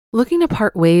Looking to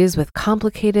part ways with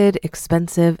complicated,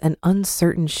 expensive, and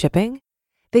uncertain shipping?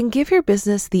 Then give your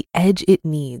business the edge it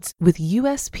needs with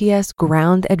USPS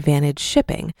Ground Advantage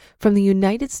shipping from the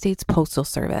United States Postal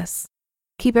Service.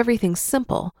 Keep everything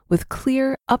simple with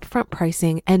clear, upfront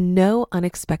pricing and no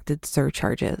unexpected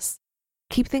surcharges.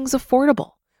 Keep things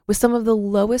affordable with some of the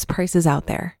lowest prices out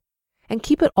there. And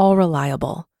keep it all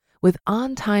reliable with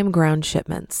on-time ground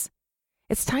shipments.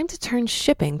 It's time to turn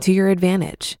shipping to your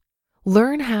advantage.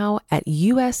 Learn how at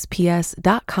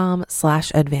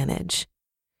USPS.com/advantage.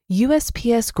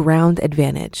 USPS Ground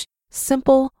Advantage.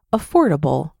 Simple,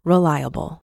 affordable,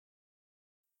 reliable.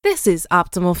 This is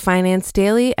Optimal Finance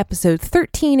Daily, episode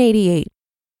 1388.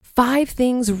 5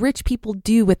 Things Rich People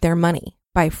Do with Their Money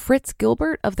by Fritz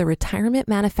Gilbert of the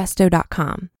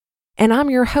retirementmanifesto.com. And I'm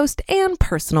your host and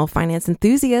personal finance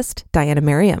enthusiast, Diana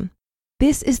Merriam.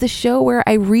 This is the show where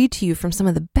I read to you from some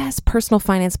of the best personal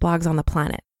finance blogs on the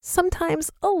planet.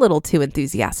 Sometimes a little too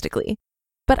enthusiastically.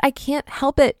 But I can't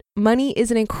help it. Money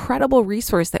is an incredible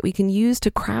resource that we can use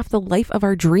to craft the life of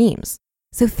our dreams.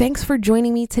 So thanks for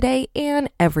joining me today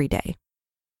and every day.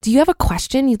 Do you have a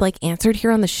question you'd like answered here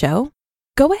on the show?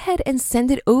 Go ahead and send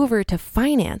it over to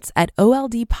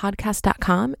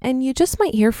finance@oldpodcast.com and you just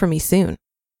might hear from me soon.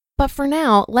 But for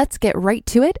now, let's get right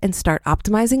to it and start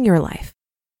optimizing your life.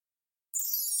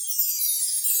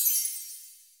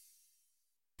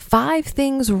 5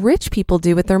 Things Rich People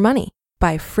Do with Their Money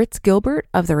by Fritz Gilbert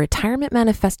of the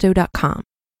retirementmanifesto.com.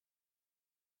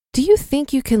 Do you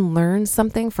think you can learn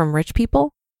something from rich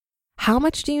people? How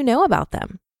much do you know about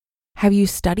them? Have you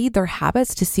studied their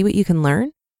habits to see what you can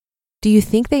learn? Do you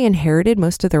think they inherited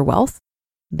most of their wealth?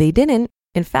 They didn't.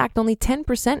 In fact, only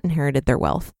 10% inherited their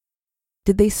wealth.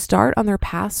 Did they start on their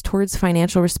paths towards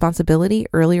financial responsibility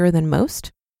earlier than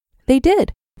most? They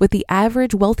did, with the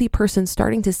average wealthy person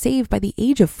starting to save by the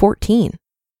age of 14.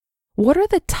 What are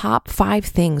the top 5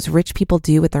 things rich people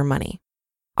do with their money?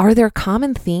 Are there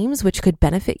common themes which could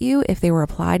benefit you if they were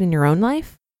applied in your own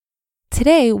life?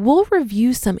 Today, we'll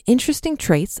review some interesting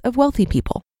traits of wealthy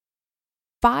people.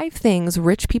 5 things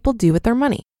rich people do with their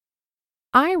money.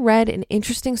 I read an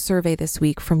interesting survey this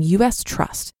week from US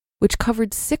Trust, which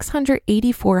covered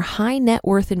 684 high net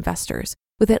worth investors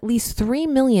with at least $3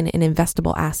 million in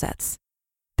investable assets.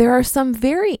 There are some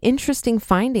very interesting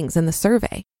findings in the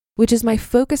survey, which is my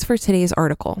focus for today's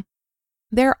article.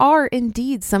 There are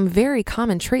indeed some very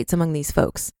common traits among these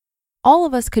folks. All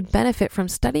of us could benefit from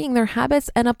studying their habits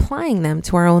and applying them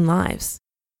to our own lives.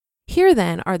 Here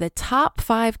then are the top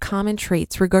 5 common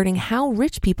traits regarding how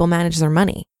rich people manage their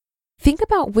money. Think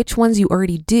about which ones you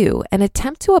already do and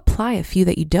attempt to apply a few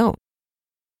that you don't.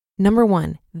 Number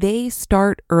 1, they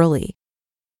start early.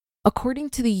 According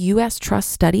to the US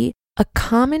Trust study, a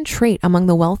common trait among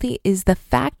the wealthy is the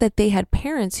fact that they had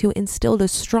parents who instilled a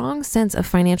strong sense of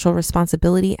financial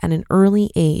responsibility at an early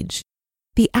age.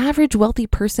 The average wealthy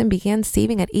person began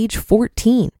saving at age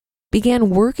 14, began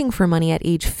working for money at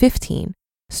age 15,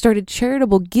 started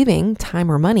charitable giving,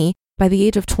 time or money, by the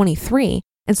age of 23,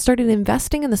 and started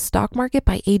investing in the stock market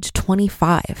by age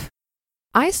 25.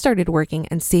 I started working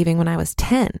and saving when I was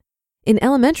 10. In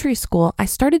elementary school, I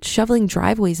started shoveling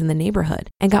driveways in the neighborhood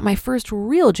and got my first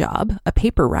real job, a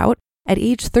paper route, at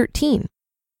age 13.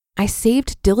 I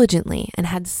saved diligently and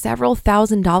had several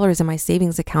 $1,000s in my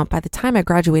savings account by the time I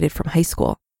graduated from high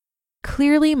school.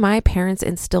 Clearly, my parents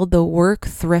instilled the work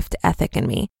thrift ethic in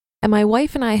me, and my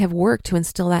wife and I have worked to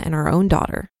instill that in our own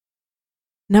daughter.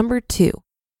 Number 2,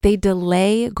 they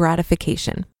delay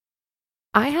gratification.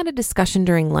 I had a discussion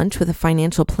during lunch with a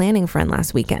financial planning friend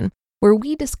last weekend, where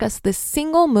we discussed the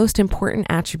single most important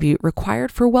attribute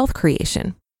required for wealth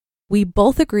creation. We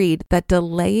both agreed that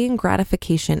delaying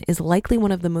gratification is likely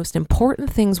one of the most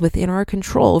important things within our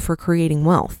control for creating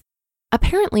wealth.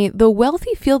 Apparently, the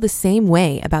wealthy feel the same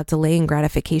way about delaying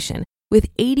gratification,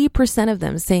 with 80% of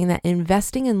them saying that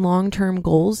investing in long-term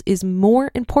goals is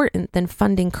more important than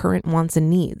funding current wants and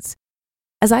needs.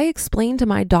 As I explained to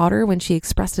my daughter when she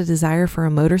expressed a desire for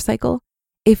a motorcycle,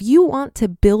 if you want to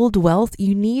build wealth,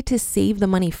 you need to save the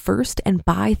money first and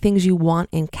buy things you want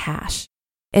in cash.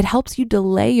 It helps you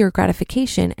delay your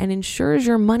gratification and ensures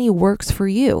your money works for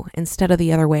you instead of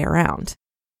the other way around.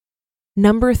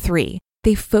 Number 3,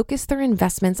 they focus their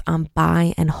investments on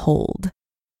buy and hold.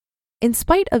 In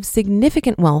spite of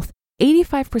significant wealth,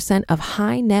 85% of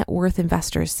high net worth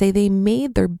investors say they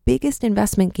made their biggest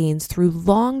investment gains through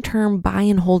long-term buy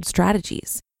and hold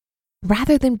strategies.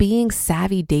 Rather than being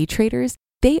savvy day traders,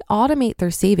 they automate their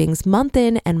savings month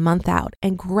in and month out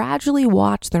and gradually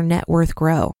watch their net worth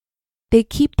grow. They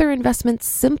keep their investments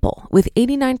simple, with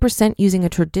 89% using a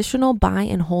traditional buy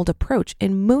and hold approach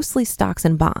in mostly stocks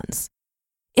and bonds.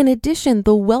 In addition,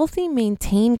 the wealthy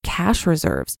maintain cash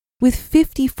reserves, with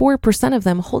 54% of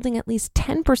them holding at least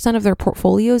 10% of their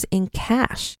portfolios in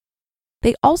cash.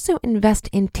 They also invest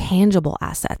in tangible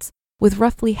assets, with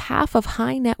roughly half of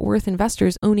high net worth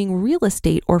investors owning real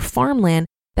estate or farmland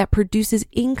that produces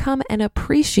income and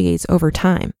appreciates over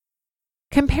time.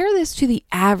 Compare this to the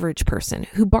average person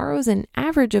who borrows an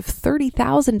average of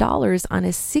 $30,000 on a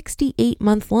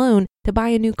 68-month loan to buy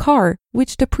a new car,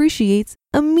 which depreciates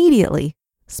immediately.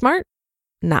 Smart?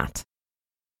 Not.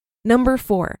 Number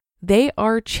 4, they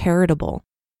are charitable.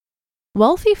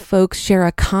 Wealthy folks share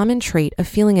a common trait of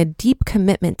feeling a deep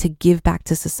commitment to give back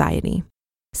to society.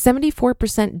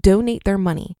 74% donate their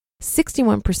money,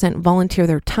 61% volunteer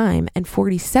their time, and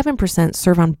 47%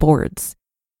 serve on boards.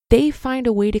 They find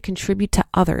a way to contribute to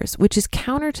others, which is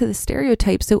counter to the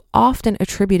stereotype so often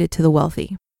attributed to the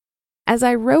wealthy. As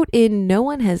I wrote in No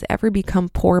One Has Ever Become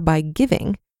Poor by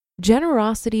Giving,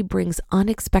 generosity brings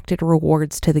unexpected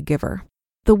rewards to the giver.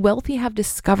 The wealthy have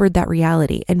discovered that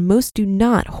reality, and most do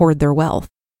not hoard their wealth.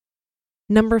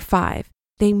 Number 5,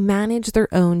 they manage their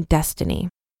own destiny.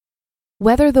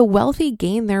 Whether the wealthy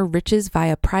gain their riches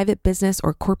via private business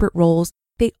or corporate roles,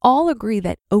 they all agree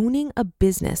that owning a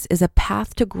business is a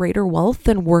path to greater wealth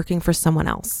than working for someone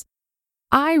else.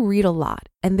 I read a lot,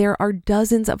 and there are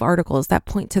dozens of articles that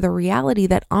point to the reality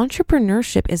that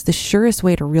entrepreneurship is the surest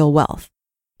way to real wealth.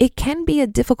 It can be a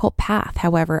difficult path,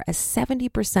 however, as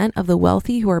 70% of the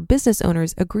wealthy who are business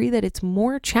owners agree that it's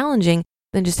more challenging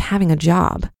than just having a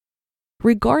job.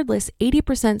 Regardless,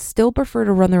 80% still prefer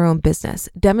to run their own business,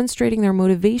 demonstrating their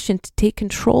motivation to take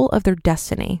control of their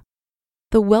destiny.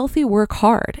 The wealthy work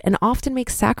hard and often make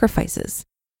sacrifices.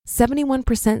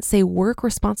 71% say work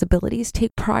responsibilities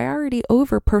take priority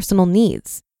over personal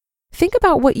needs. Think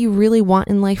about what you really want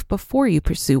in life before you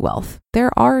pursue wealth.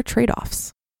 There are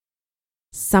trade-offs.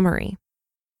 Summary.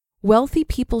 Wealthy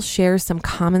people share some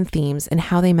common themes in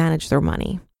how they manage their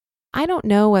money. I don't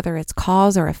know whether it's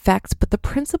cause or effect, but the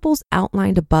principles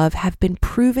outlined above have been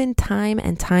proven time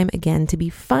and time again to be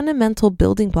fundamental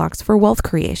building blocks for wealth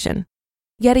creation.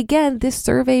 Yet again, this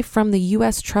survey from the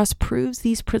U.S. Trust proves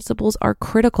these principles are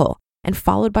critical and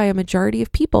followed by a majority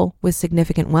of people with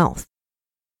significant wealth.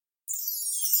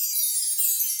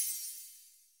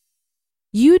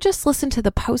 You just listened to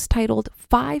the post titled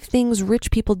 5 Things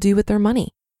Rich People Do with Their Money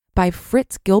by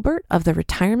Fritz Gilbert of the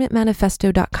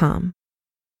retirementmanifesto.com.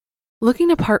 Looking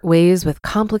to part ways with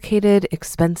complicated,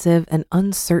 expensive, and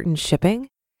uncertain shipping?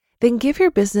 Then give your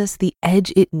business the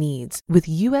edge it needs with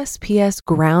USPS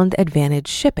Ground Advantage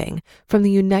shipping from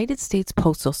the United States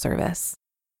Postal Service.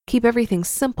 Keep everything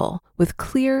simple with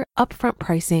clear, upfront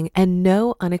pricing and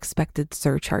no unexpected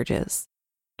surcharges.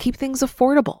 Keep things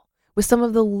affordable with some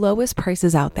of the lowest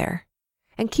prices out there.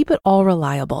 And keep it all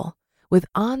reliable with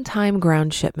on-time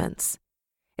ground shipments.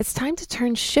 It's time to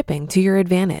turn shipping to your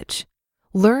advantage.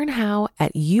 Learn how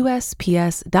at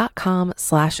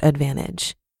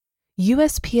USPS.com/advantage.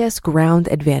 USPS Ground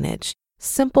Advantage.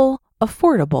 Simple,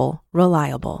 affordable,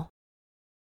 reliable.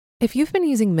 If you've been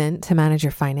using Mint to manage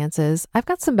your finances, I've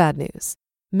got some bad news.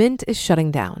 Mint is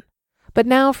shutting down. But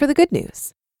now for the good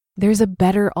news. There's a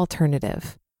better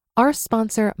alternative. Our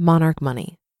sponsor, Monarch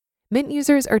Money. Mint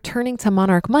users are turning to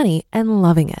Monarch Money and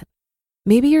loving it.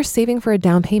 Maybe you're saving for a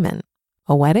down payment,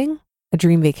 a wedding, a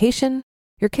dream vacation,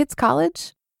 your kids'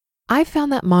 college. I've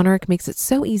found that Monarch makes it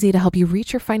so easy to help you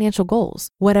reach your financial goals,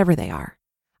 whatever they are.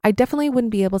 I definitely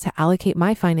wouldn't be able to allocate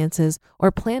my finances or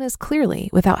plan as clearly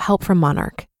without help from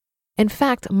Monarch. In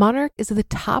fact, Monarch is the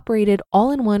top-rated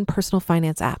all-in-one personal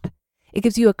finance app. It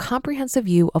gives you a comprehensive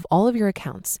view of all of your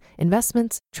accounts,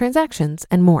 investments, transactions,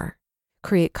 and more.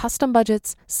 Create custom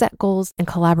budgets, set goals, and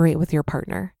collaborate with your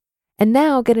partner. And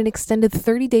now get an extended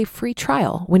 30-day free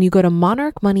trial when you go to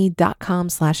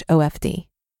monarchmoney.com/OFD.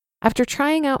 After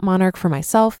trying out Monarch for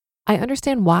myself, I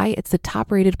understand why it's the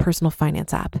top-rated personal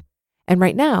finance app. And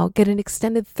right now, get an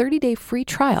extended 30-day free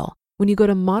trial when you go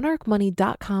to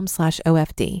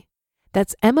monarchmoney.com/OFD.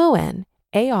 That's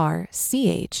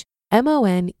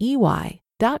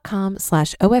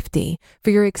monarchmoney.com/OFD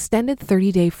for your extended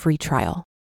 30-day free trial.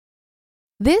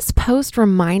 This post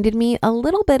reminded me a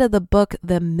little bit of the book,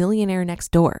 The Millionaire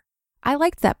Next Door. I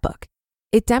liked that book.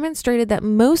 It demonstrated that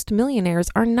most millionaires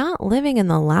are not living in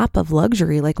the lap of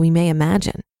luxury like we may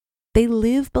imagine. They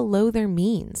live below their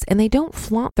means and they don't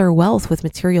flaunt their wealth with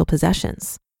material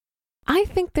possessions. I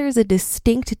think there's a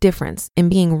distinct difference in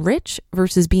being rich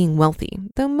versus being wealthy,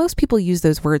 though most people use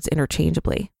those words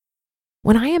interchangeably.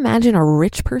 When I imagine a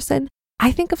rich person,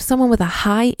 I think of someone with a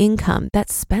high income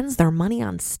that spends their money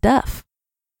on stuff.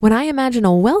 When I imagine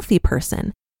a wealthy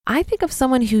person, I think of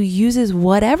someone who uses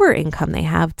whatever income they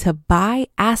have to buy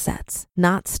assets,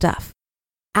 not stuff.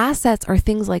 Assets are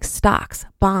things like stocks,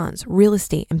 bonds, real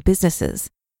estate, and businesses.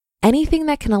 Anything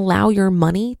that can allow your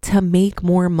money to make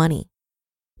more money.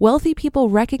 Wealthy people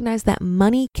recognize that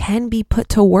money can be put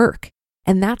to work,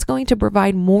 and that's going to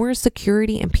provide more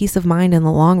security and peace of mind in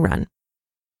the long run.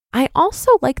 I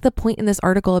also like the point in this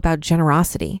article about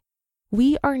generosity.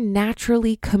 We are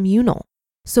naturally communal.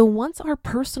 So once our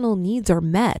personal needs are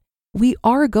met, we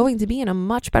are going to be in a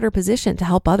much better position to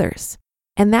help others.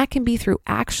 And that can be through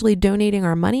actually donating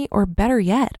our money, or better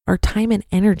yet, our time and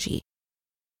energy.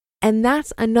 And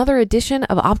that's another edition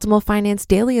of Optimal Finance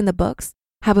Daily in the books.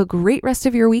 Have a great rest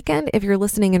of your weekend if you're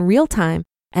listening in real time,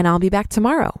 and I'll be back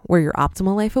tomorrow where your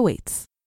optimal life awaits.